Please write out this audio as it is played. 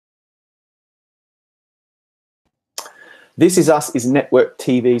This Is Us is network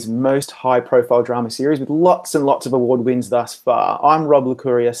TV's most high-profile drama series with lots and lots of award wins thus far. I'm Rob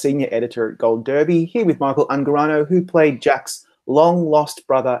Licuria, senior editor at Gold Derby, here with Michael Angarano, who played Jack's long-lost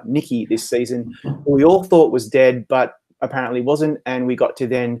brother Nicky this season, who we all thought was dead, but apparently wasn't, and we got to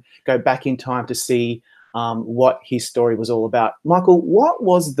then go back in time to see what his story was all about. Michael, what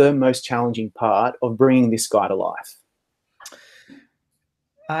was the most challenging part of bringing this guy to life?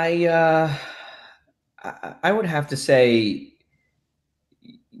 I would have to say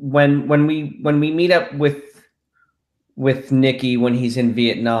when we meet up with Nicky when he's in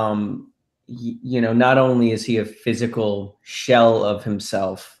Vietnam, you know, not only is he a physical shell of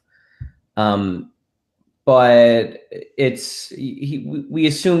himself, but we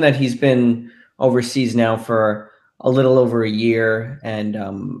assume that he's been overseas now for a little over a year,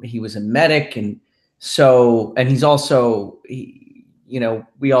 and he was a medic, and he's also you know,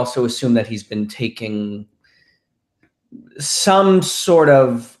 we also assume that he's been taking some sort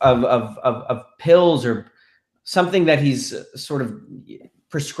of pills or something that he's sort of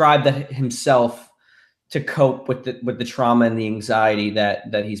prescribed that himself to cope with the trauma and the anxiety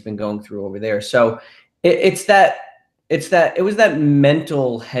that he's been going through over there. So it was that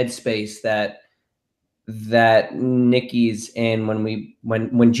mental headspace that Nicky's in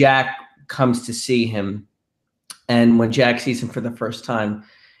when Jack comes to see him. And when Jack sees him for the first time,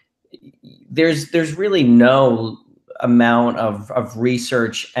 there's really no amount of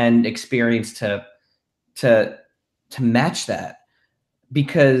research and experience to match that,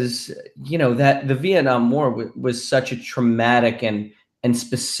 because you know that the Vietnam War was such a traumatic and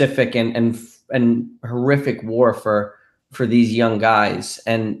specific and horrific war for these young guys,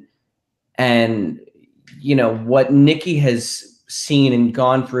 and you know what Nicky has seen and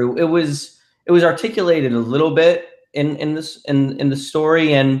gone through. It was articulated a little bit in the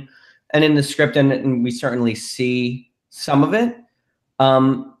story and in the script, and we certainly see some of it.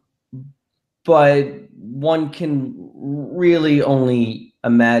 But one can really only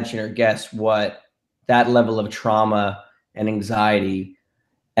imagine or guess what that level of trauma and anxiety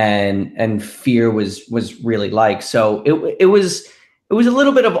and fear was really like. So it was a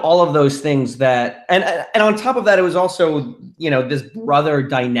little bit of all of those things that, and on top of that, it was also, you know, this brother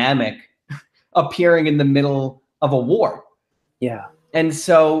dynamic appearing in the middle of a war. Yeah. And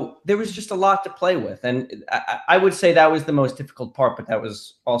so there was just a lot to play with. And I would say that was the most difficult part, but that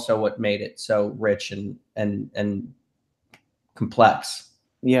was also what made it so rich and complex.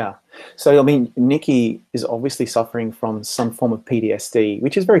 Yeah. So, I mean, Nicky is obviously suffering from some form of PTSD,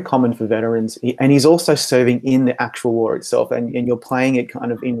 which is very common for veterans. And he's also serving in the actual war itself, and you're playing it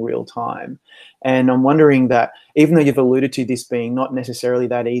kind of in real time. And I'm wondering that, even though you've alluded to this being not necessarily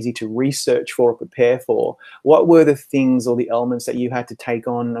that easy to research for or prepare for, what were the things or the elements that you had to take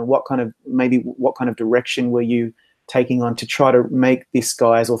on, and what kind of direction were you taking on to try to make this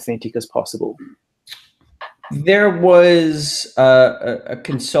guy as authentic as possible? There was a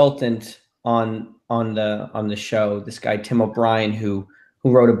consultant on the show, this guy Tim O'Brien, who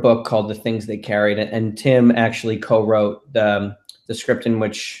wrote a book called The Things They Carried, and Tim actually co-wrote the script in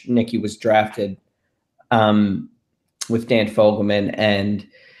which Nicky was drafted with Dan Fogelman. And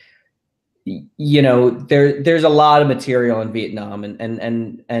you know, there's a lot of material in Vietnam,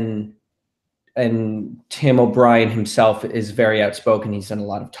 and Tim O'Brien himself is very outspoken. He's done a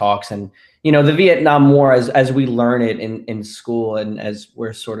lot of talks, and you know, the Vietnam War, as we learn it in school, and as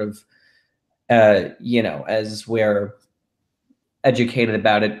we're sort of you know, as we're educated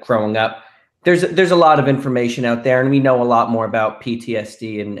about it growing up, there's a lot of information out there, and we know a lot more about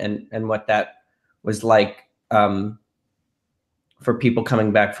PTSD and what that was like for people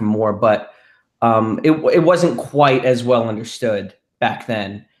coming back from war, but it wasn't quite as well understood back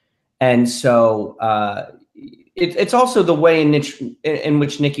then. And so it's also the way in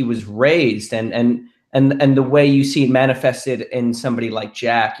which Nicky was raised, and the way you see it manifested in somebody like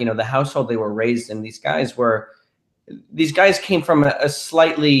Jack. You know, the household they were raised in. These guys came from a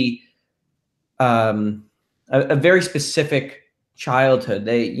slightly a very specific childhood.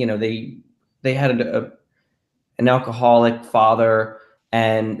 They had an alcoholic father,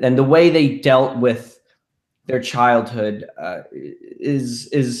 and the way they dealt with their childhood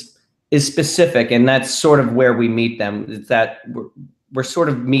is specific, and that's sort of where we meet them. It's that we're sort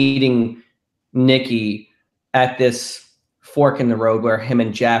of meeting Nicky at this fork in the road where him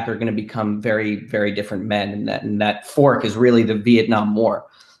and Jack are going to become very, very different men, and that fork is really the Vietnam War.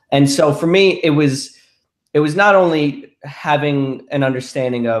 And so for me, it was not only having an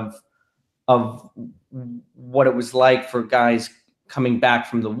understanding of what it was like for guys coming back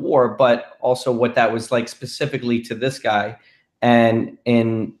from the war, but also what that was like specifically to this guy, and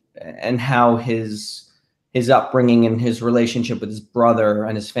how his his upbringing and his relationship with his brother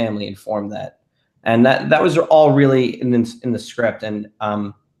and his family informed that. And that was all really in the script. And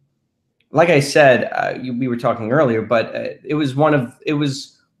like I said, we were talking earlier, but it was one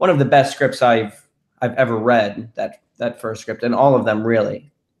of the best scripts I've ever read. That first script, and all of them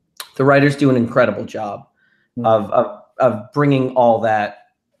really. The writers do an incredible job of bringing all that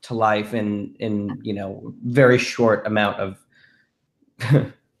to life in very short amount of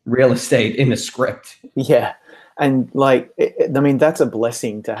real estate in a script. Yeah. And like, I mean, that's a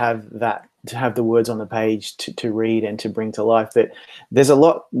blessing to have that, to have the words on the page to read and to bring to life. That there's a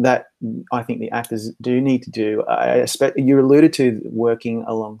lot that I think the actors do need to do. I expect you alluded to working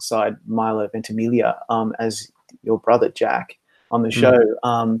alongside Milo Ventimiglia as your brother Jack on the show.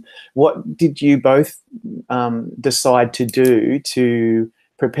 What did you both decide to do to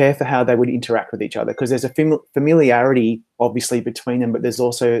prepare for how they would interact with each other? Because there's a familiarity obviously between them, but there's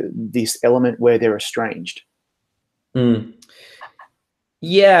also this element where they're estranged.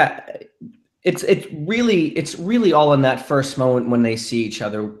 Yeah, it's really all in that first moment when they see each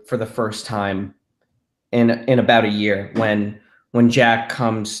other for the first time in about a year, when Jack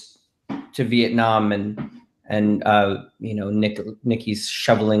comes to Vietnam and Nicky's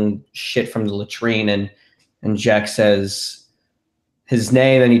shoveling shit from the latrine, and Jack says his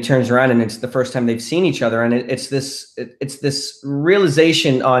name, and he turns around, and it's the first time they've seen each other, and it's this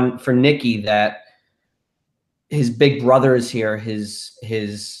realization for Nicky that his big brother is here, his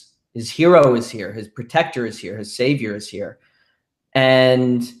hero is here, his protector is here, his savior is here.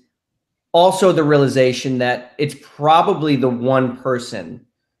 And also the realization that it's probably the one person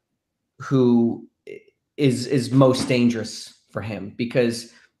who is most dangerous for him,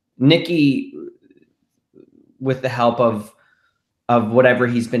 because Nicky, with the help of whatever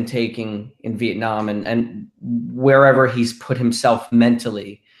he's been taking in Vietnam and wherever he's put himself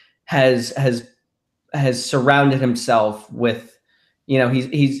mentally, has surrounded himself with,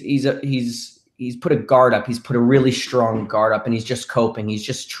 he's put a guard up. He's put a really strong guard up, and he's just coping. He's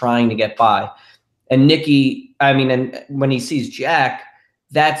just trying to get by. And Nicky, and when he sees Jack,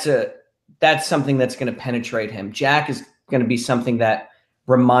 that's something that's going to penetrate him. Jack is going to be something that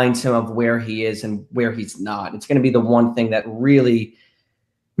reminds him of where he is and where he's not. It's going to be the one thing that really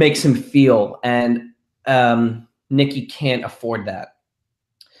makes him feel. And Nicky can't afford that.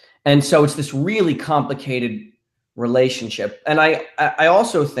 And so it's this really complicated relationship. And I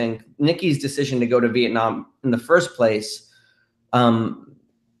also think Nicky's decision to go to Vietnam in the first place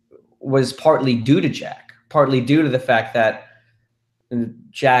was partly due to Jack, partly due to the fact that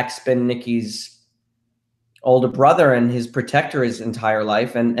Jack's been Nicky's older brother and his protector his entire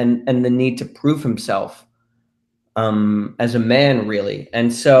life, and the need to prove himself as a man, really.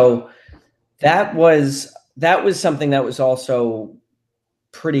 And so that was something that was also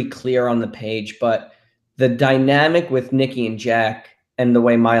pretty clear on the page. But the dynamic with Nicky and Jack and the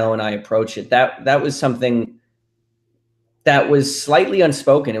way Milo and I approach it, that was something that was slightly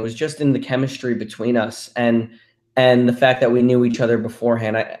unspoken. It was just in the chemistry between us, and the fact that we knew each other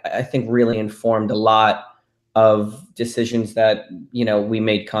beforehand, I think really informed a lot of decisions that, we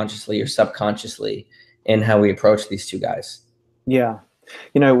made consciously or subconsciously in how we approach these two guys. Yeah.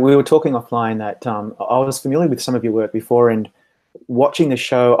 We were talking offline that I was familiar with some of your work before, and watching the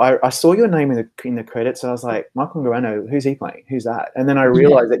show, I saw your name in the credits, and I was like, Michael Angarano, who's he playing? Who's that? And then I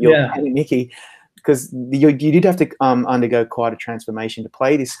realized that you're playing Nicky, because you did have to undergo quite a transformation to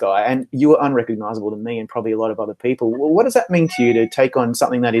play this guy, and you were unrecognizable to me and probably a lot of other people. Well, what does that mean to you to take on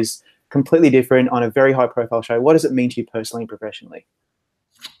something that is completely different on a very high-profile show? What does it mean to you personally and professionally?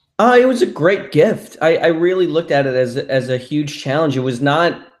 It was a great gift. I really looked at it as a huge challenge. It was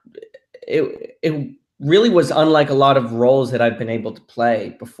not. It really was unlike a lot of roles that I've been able to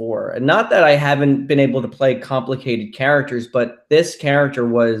play before. And not that I haven't been able to play complicated characters, but this character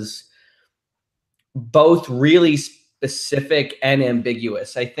was both really specific and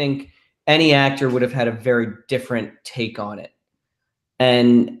ambiguous. I think any actor would have had a very different take on it.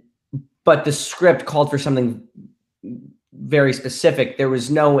 But the script called for something very specific. There was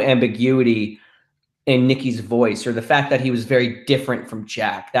no ambiguity in Nicky's voice, or the fact that he was very different from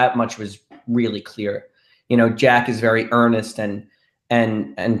Jack. That much was really clear. Jack is very earnest and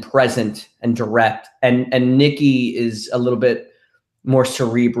present and direct, and Nicky is a little bit more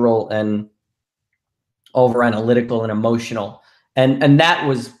cerebral and over analytical and emotional. And that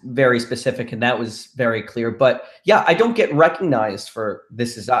was very specific, and that was very clear. But yeah, I don't get recognized for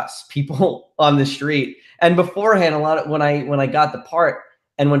This Is Us. People on the street, and beforehand, a lot of when I got the part,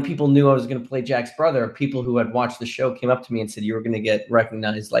 and when people knew I was going to play Jack's brother, people who had watched the show came up to me and said, "You were going to get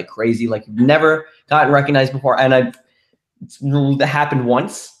recognized like crazy, like you've never gotten recognized before." And that happened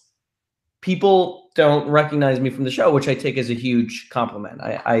once. People don't recognize me from the show, which I take as a huge compliment.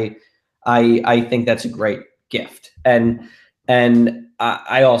 I think that's a great gift, and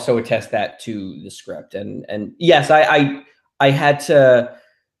I also attest that to the script. And yes, I had to,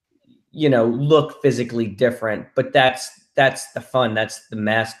 you know, look physically different, but that's the fun. That's the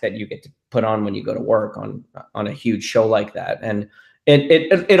mask that you get to put on when you go to work on a huge show like that. And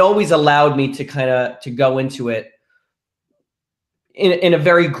it always allowed me to kind of to go into it in a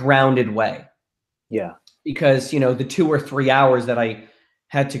very grounded way. Yeah. Because, you know, the 2 or 3 hours that I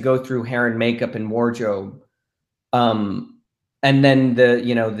had to go through hair and makeup and wardrobe, and then the,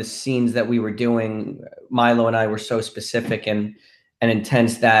 you know, the scenes that we were doing, Milo and I were so specific and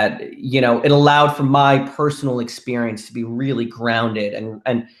intense that, you know, it allowed for my personal experience to be really grounded and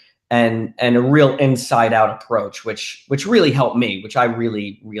a real inside out approach, which really helped me, which I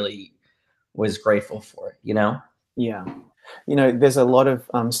really, really was grateful for, you know? Yeah. You know, there's a lot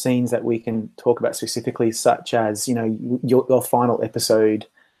of scenes that we can talk about specifically, such as, you know, your final episode,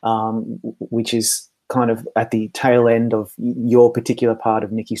 which is kind of at the tail end of your particular part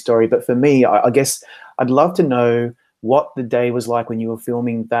of Nicky's story. But for me, I guess I'd love to know what the day was like when you were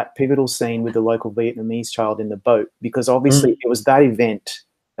filming that pivotal scene with the local Vietnamese child in the boat, because obviously it was that event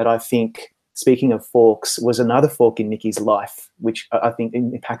that I think, speaking of forks, was another fork in Nicky's life, which I think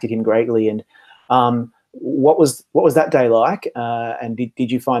impacted him greatly. And what was that day like? And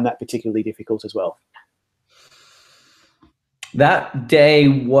did you find that particularly difficult as well? That day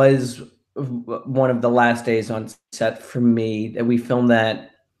was one of the last days on set for me. That we filmed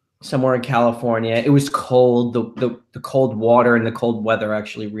that somewhere in California. It was cold. The cold water and the cold weather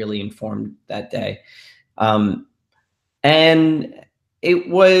actually really informed that day. And it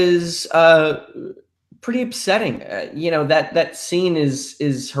was pretty upsetting. You know, that scene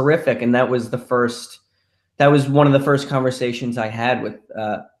is horrific. And that was one of the first conversations I had with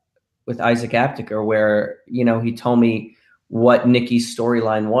Isaac Apteker, where, you know, he told me what Nicky's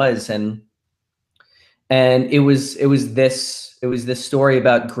storyline was. And it was this story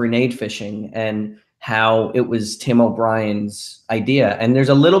about grenade fishing and how it was Tim O'Brien's idea. And there's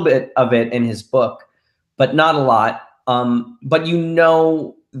a little bit of it in his book, but not a lot. But you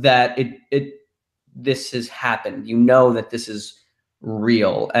know that this has happened. You know that this is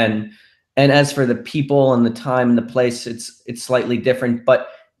real. And as for the people and the time and the place, it's slightly different. But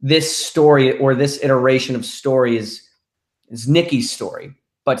this story, or this iteration of story, is Nicky's story,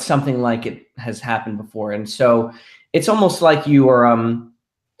 but something like it has happened before. And so it's almost like you were,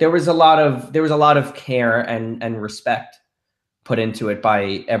 there was a lot of care and respect put into it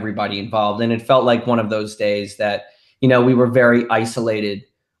by everybody involved. And it felt like one of those days that, you know, we were very isolated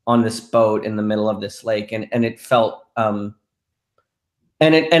on this boat in the middle of this lake. And it felt, and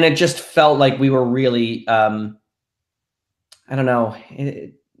it just felt like we were really, I don't know,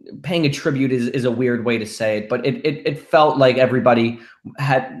 paying a tribute is a weird way to say it, but it felt like everybody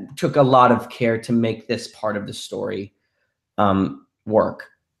took a lot of care to make this part of the story work.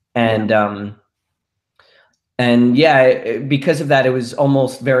 And yeah, because of that, it was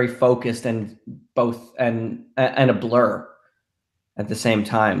almost very focused and a blur at the same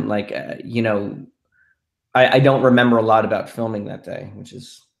time. Like, you know, I don't remember a lot about filming that day, which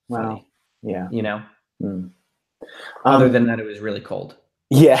is funny. Yeah. You know, other than that, it was really cold.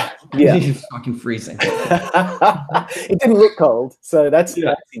 Yeah. It was fucking freezing. It didn't look cold, so that's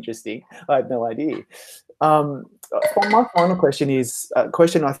interesting. I had no idea. My final question is a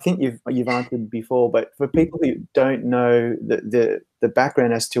question I think you've answered before, but for people who don't know the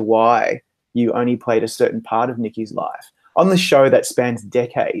background as to why you only played a certain part of Nicky's life on the show that spans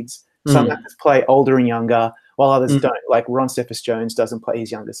decades, some actors play older and younger, while others don't. Like Ron Cephas-Jones doesn't play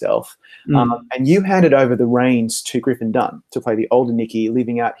his younger self. And you handed over the reins to Griffin Dunne to play the older Nicky,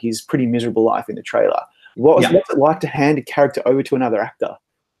 living out his pretty miserable life in the trailer. What's it like to hand a character over to another actor?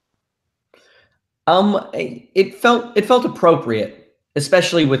 It felt appropriate,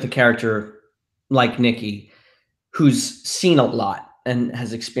 especially with a character like Nicky, who's seen a lot and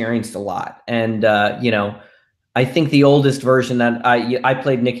has experienced a lot. And you know, I think the oldest version that I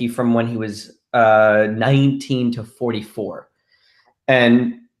played Nicky from when he was 19 to 44,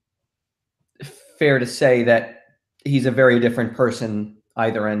 and fair to say that he's a very different person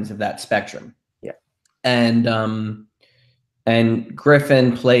either ends of that spectrum. Yeah. And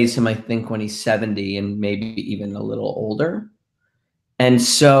Griffin plays him, I think, when he's 70 and maybe even a little older. And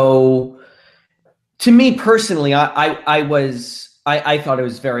so to me personally, I thought it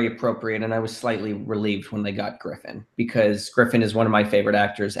was very appropriate, and I was slightly relieved when they got Griffin, because Griffin is one of my favorite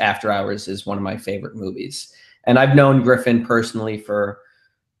actors. After Hours is one of my favorite movies. And I've known Griffin personally for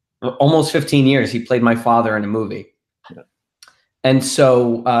almost 15 years. He played my father in a movie. Yeah. And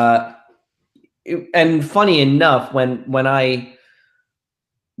so and funny enough, when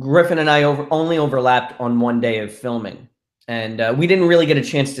Griffin and I only overlapped on one day of filming, and we didn't really get a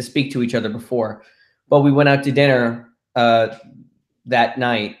chance to speak to each other before, but we went out to dinner that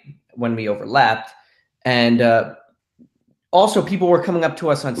night when we overlapped, and also people were coming up to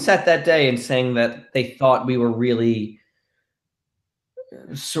us on set that day and saying that they thought we were really,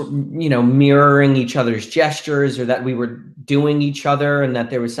 mirroring each other's gestures, or that we were doing each other, and that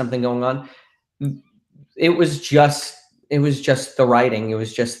there was something going on. It was just the writing. It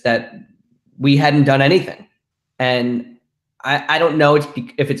was just that we hadn't done anything, and I don't know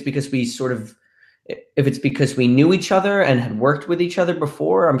if it's because we knew each other and had worked with each other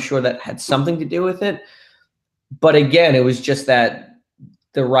before. I'm sure that had something to do with it. But again, it was just that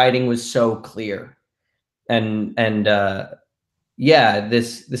the writing was so clear, and yeah,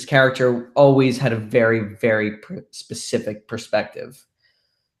 this character always had a very, very specific perspective,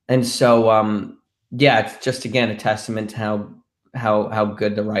 and so yeah, it's just again a testament to how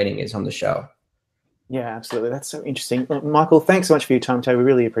good the writing is on the show. Yeah, absolutely. That's so interesting. Michael, thanks so much for your time today. We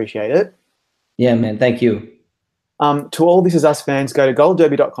really appreciate it. Yeah, man. Thank you. To all This Is Us fans, go to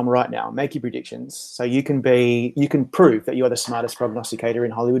goldderby.com right now. Make your predictions so you can prove that you are the smartest prognosticator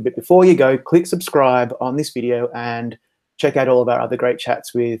in Hollywood. But before you go, click subscribe on this video and check out all of our other great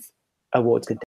chats with awards contenders.